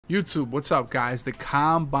YouTube, what's up, guys? The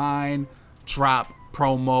Combine drop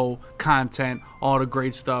promo content, all the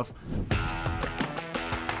great stuff.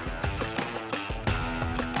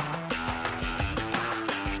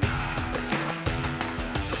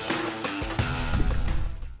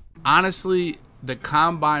 Honestly, the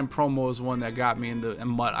Combine promo is one that got me in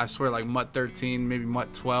MUT. I swear, like MUT 13, maybe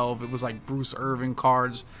MUT 12. It was like Bruce Irvin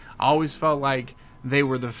cards. I always felt like they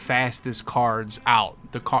were the fastest cards out,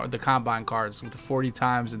 the Combine cards with the 40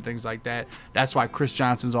 times and things like that. That's why Chris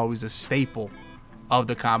Johnson's always a staple of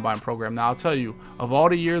the Combine program. Now, I'll tell you, of all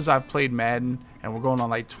the years I've played Madden, and we're going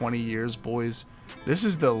on like 20 years, boys, this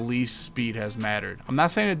is the least speed has mattered. I'm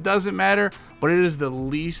not saying it doesn't matter, but it is the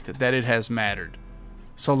least that it has mattered.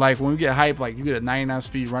 So, like, when we get hyped, like, you get a 99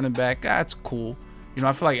 speed running back, that's cool. You know,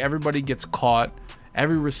 I feel like everybody gets caught.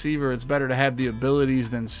 Every receiver, it's better to have the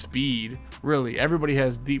abilities than speed. Really, everybody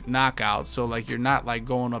has deep knockouts, so like you're not like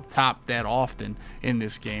going up top that often in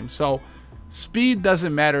this game. So speed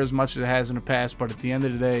doesn't matter as much as it has in the past, but at the end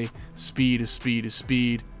of the day, speed is speed is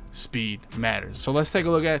speed. Speed matters. So let's take a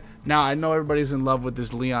look at now. I know everybody's in love with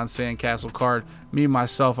this Leon Sandcastle card. Me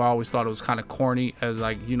myself, I always thought it was kind of corny, as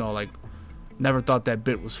like, you know, like never thought that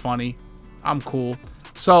bit was funny. I'm cool.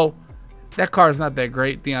 So that card is not that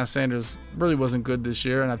great. Deion Sanders really wasn't good this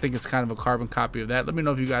year, and I think it's kind of a carbon copy of that. Let me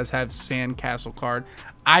know if you guys have Sandcastle card.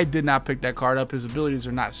 I did not pick that card up. His abilities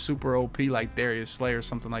are not super OP like Darius Slay or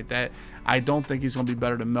something like that. I don't think he's going to be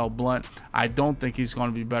better than Mel Blount. I don't think he's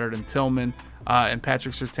going to be better than Tillman. And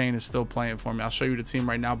Patrick Surtain is still playing for me. I'll show you the team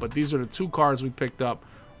right now, but these are the two cards we picked up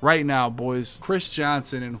right now, boys. Chris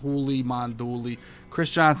Johnson and Julio Jones. Chris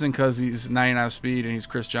Johnson because he's 99 speed and he's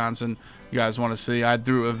Chris Johnson. You guys want to see? I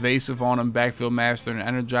threw evasive on him, backfield master, and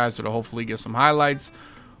energizer to hopefully get some highlights.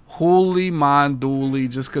 Julio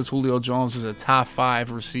Jones, just because Julio Jones is a top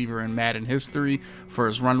 5 receiver in Madden history for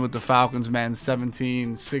his run with the Falcons, Madden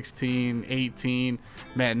 17, 16, 18,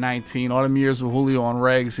 Madden 19. All them years with Julio on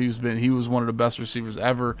regs, he was one of the best receivers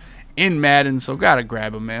ever in Madden. So gotta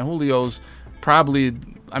grab him, man. Julio's probably,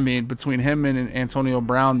 I mean, between him and Antonio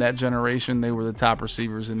Brown, that generation, they were the top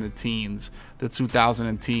receivers in the teens, the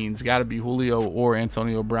 2000 teens. Got to be Julio or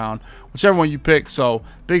Antonio Brown, whichever one you pick. So,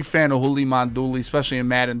 big fan of Julio Jones, especially in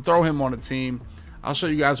Madden. Throw him on the team. I'll show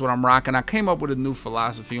you guys what I'm rocking. I came up with a new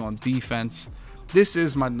philosophy on defense. This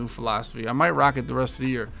is my new philosophy. I might rock it the rest of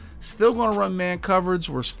the year. Still going to run man coverage.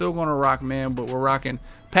 We're still going to rock man, but we're rocking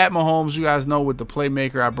Pat Mahomes. You guys know with the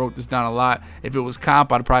playmaker, I broke this down a lot. If it was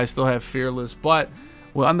comp, I'd probably still have Fearless, but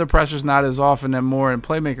well, under pressure's not as often and more, and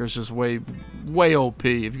playmaker's just way OP.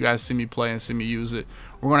 If you guys see me play and see me use it,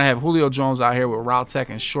 we're gonna have Julio Jones out here with route tech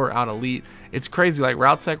and short out elite. It's crazy. Like,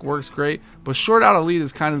 route tech works great, but short out elite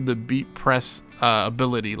is kind of the beat press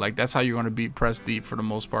ability. Like, that's how you're gonna beat press deep for the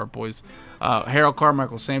most part, boys. Harold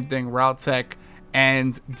Carmichael, same thing. Route tech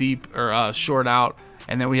and deep or short out,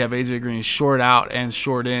 and then we have AJ Green short out and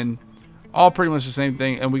short in, all pretty much the same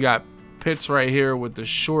thing. And we got Pitts right here with the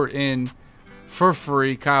short in for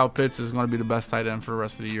free. Kyle Pitts is going to be the best tight end for the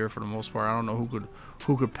rest of the year for the most part. I don't know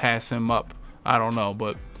who could pass him up. I don't know,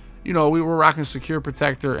 but you know, we were rocking secure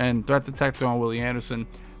protector and threat detector on Willie Anderson,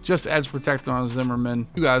 just edge protector on Zimmerman.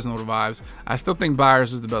 You guys know the vibes. I still think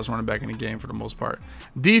Byers is the best running back in the game for the most part.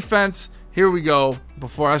 Defense, here we go.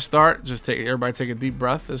 Before I start, just everybody take a deep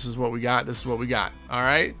breath. This is what we got. This is what we got. All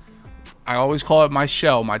right. I always call it my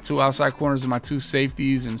shell, my 2 outside corners and my 2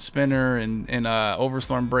 safeties and spinner and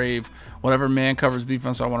Overstorm Brave, whatever man covers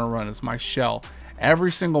defense I want to run. It's my shell.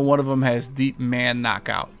 Every single one of them has deep man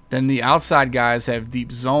knockout. Then the outside guys have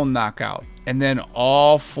deep zone knockout. And then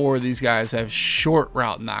all 4 of these guys have short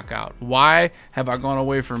route knockout. Why have I gone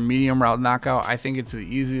away from medium route knockout? I think it's the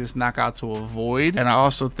easiest knockout to avoid. And I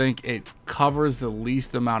also think it covers the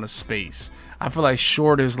least amount of space. I feel like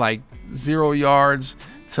short is like 0 yards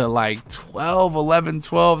to like 12, 11,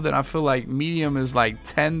 12. Then I feel like medium is like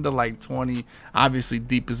 10 to like 20. Obviously,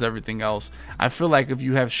 deep is everything else. I feel like if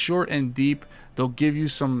you have short and deep, they'll give you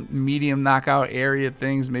some medium knockout area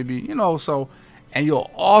things, maybe, you know, so, and you'll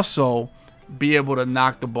also be able to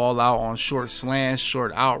knock the ball out on short slants,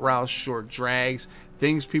 short out routes, short drags,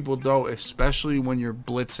 things people throw, especially when you're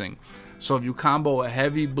blitzing. So if you combo a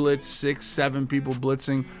heavy blitz, 6, 7 people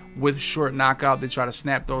blitzing with short knockout, they try to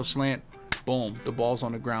snap those slant, boom, the ball's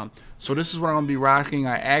on the ground. So this is what I'm going to be rocking.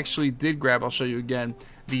 I actually did grab, I'll show you again,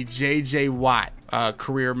 the J.J. Watt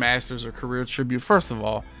Career Masters or Career Tribute. First of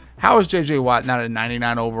all, how is J.J. Watt not a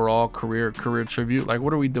 99 overall career tribute? Like,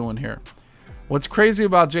 what are we doing here? What's crazy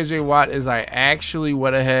about J.J. Watt is I actually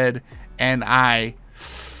went ahead and I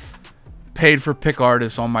paid for pick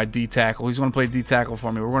artist on my D tackle. He's going to play D tackle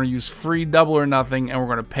for me. We're going to use free double or nothing, and we're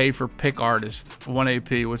going to pay for pick artist 1 AP,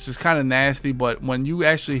 which is kind of nasty. But when you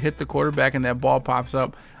actually hit the quarterback and that ball pops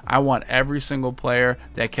up, I want every single player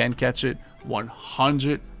that can catch it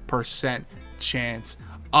 100% chance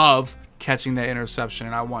of catching that interception.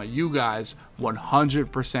 And I want you guys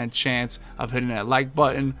 100% chance of hitting that like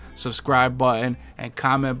button, subscribe button, and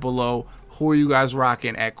comment below. Who are you guys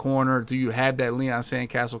rocking at corner? Do you have that Leon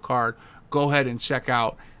Sandcastle card? Go ahead and check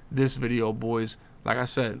out this video, boys. Like I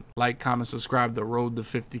said, like, comment, subscribe. The road to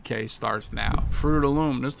 50K starts now. Fruit of the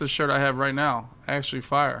Loom. This is the shirt I have right now. Actually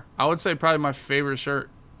fire. I would say probably my favorite shirt.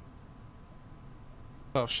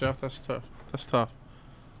 Oh, Chef, that's tough. That's tough.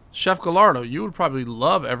 Chef Gallardo, you would probably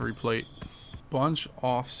love every plate. Bunch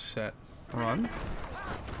offset. Run.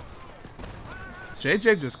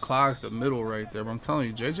 JJ just clogs the middle right there, but I'm telling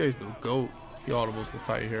you, JJ's the GOAT. He audibles the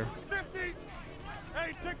tight here.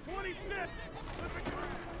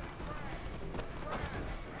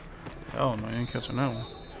 Oh no, you ain't catching that one.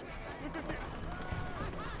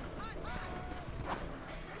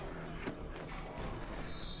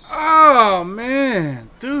 Oh man,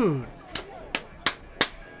 dude.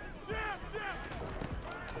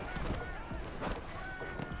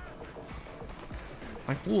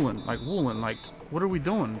 Like Woolen, like, what are we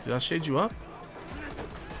doing? Did I shade you up?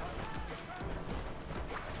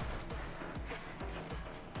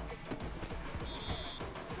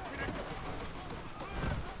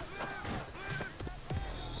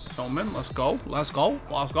 Tillman, let's go, let's go,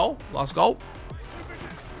 let's go, let's go.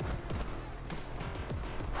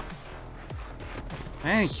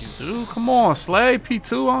 Thank you, dude. Come on, Slay,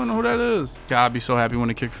 P2, I don't know who that is. God, I'd be so happy when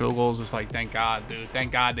they kick field goals. It's like, thank God, dude.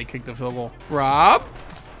 Thank God they kicked the field goal. Rob.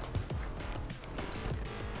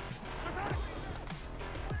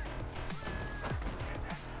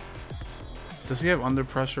 Does he have under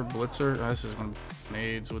pressure blitzer? Oh, this is going to be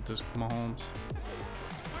nades with this Mahomes.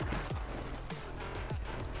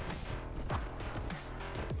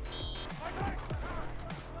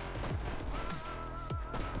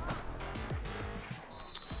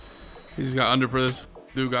 He's got under for this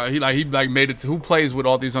dude guy. He like made it to, who plays with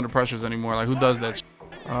all these under pressures anymore? Like, who does that?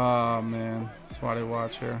 Oh man, that's why they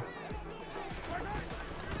watch here.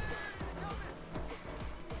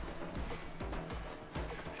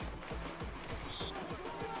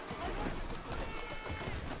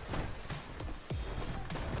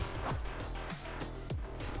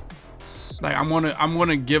 Like, I'm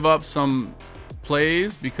gonna give up some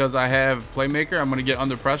plays because I have playmaker. I'm gonna get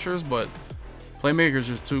under pressures, but playmaker's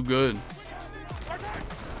just too good.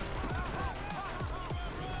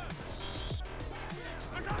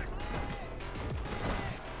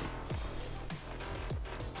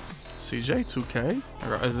 CJ 2K?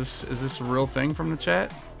 Is this a real thing from the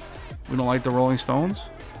chat? We don't like the Rolling Stones?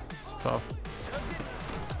 It's tough.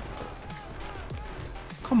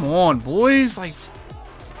 Come on, boys, like.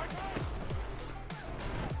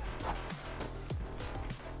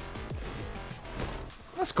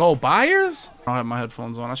 Let's go, Byers. I don't have my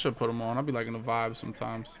headphones on. I should put them on. I'll be like in the vibe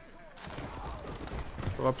sometimes.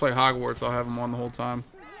 If I play Hogwarts, I'll have them on the whole time.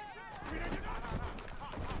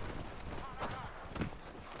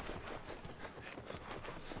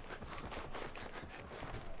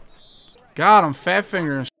 God, I'm fat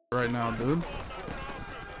fingering right now, dude.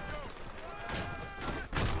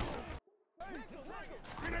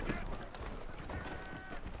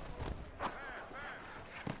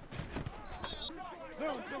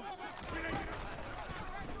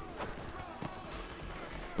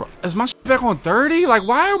 Bro, is my shit back on 30? Like,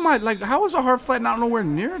 why am I, like, how is a hard flat not nowhere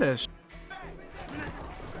near this?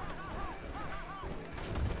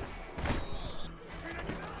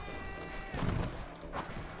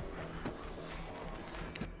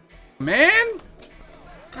 Man,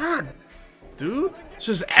 God, dude, it's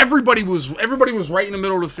just everybody was right in the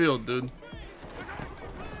middle of the field, dude.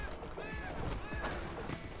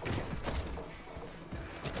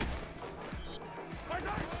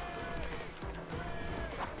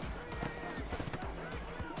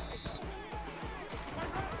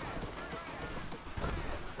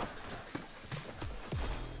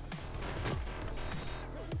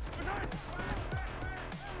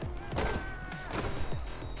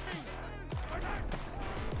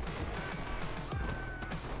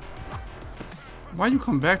 Why you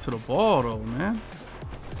come back to the ball though, man?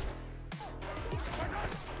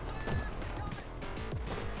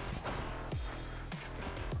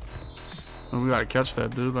 And we gotta catch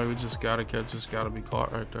that dude. Like, we just gotta catch, just gotta be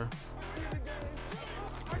caught right there.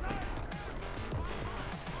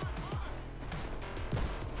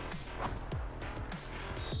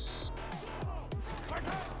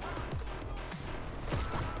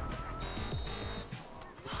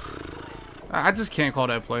 I just can't call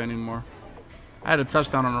that play anymore. I had a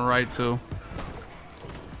touchdown on the right, too.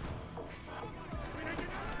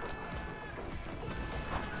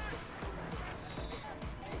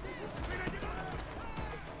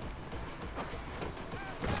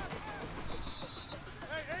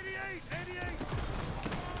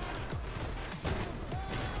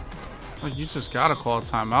 Like, you just gotta call a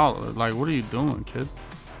timeout. Like, what are you doing, kid?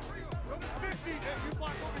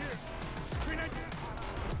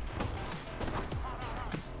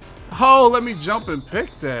 Oh, let me jump and pick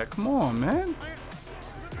that. Come on, man.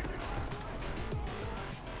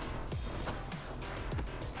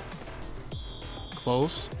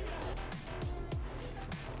 Close.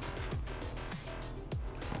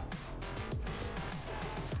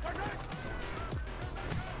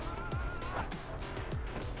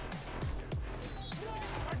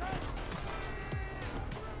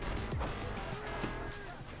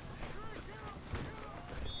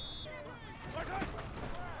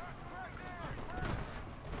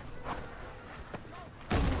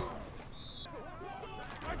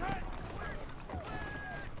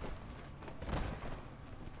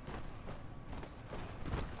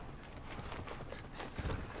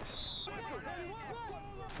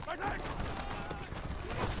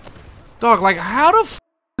 Dog, like, how the f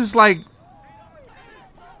is like...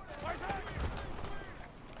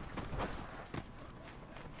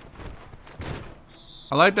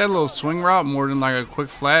 I like that little swing route more than like a quick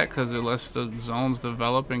flat because it lets the zones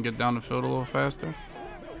develop and get down the field a little faster.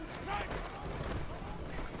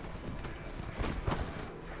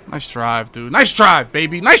 Nice drive, dude. Nice drive,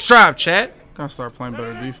 baby. Nice drive, chat. Gotta start playing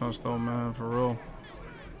better defense though, man, for real.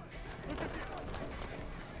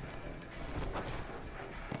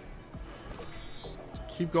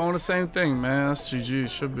 Keep going the same thing, man. That's GG.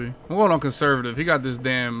 Should be. I'm going on conservative. He got this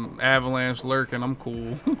damn avalanche lurking. I'm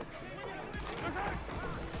cool.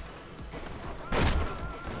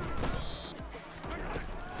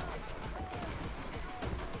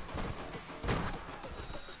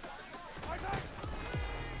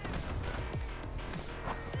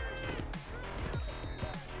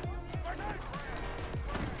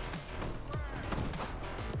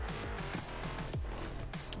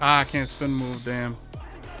 Ah, I can't spin move. Damn.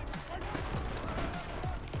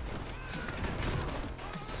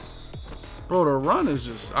 Bro, the run is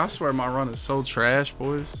just... I swear my run is so trash,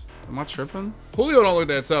 boys. Am I tripping? Julio don't look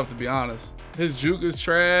that tough, to be honest. His juke is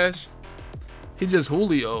trash. He just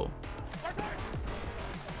Julio.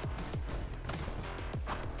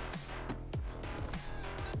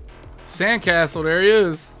 Sandcastle, there he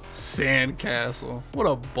is. Sandcastle. What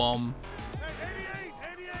a bum.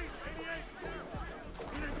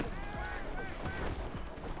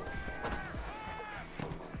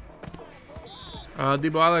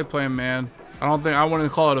 Debo, I like playing man. I don't think I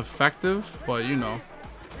wouldn't call it effective, but you know.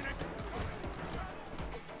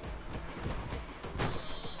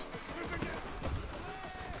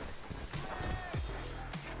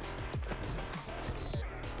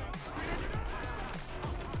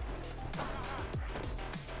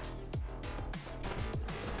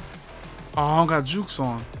 Oh, I don't got jukes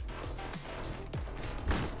on.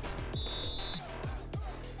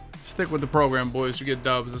 Stick with the program, boys. You get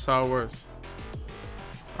dubs. That's how it works.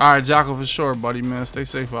 All right, Jocko, for sure, buddy, man. Stay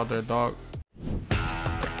safe out there, dog.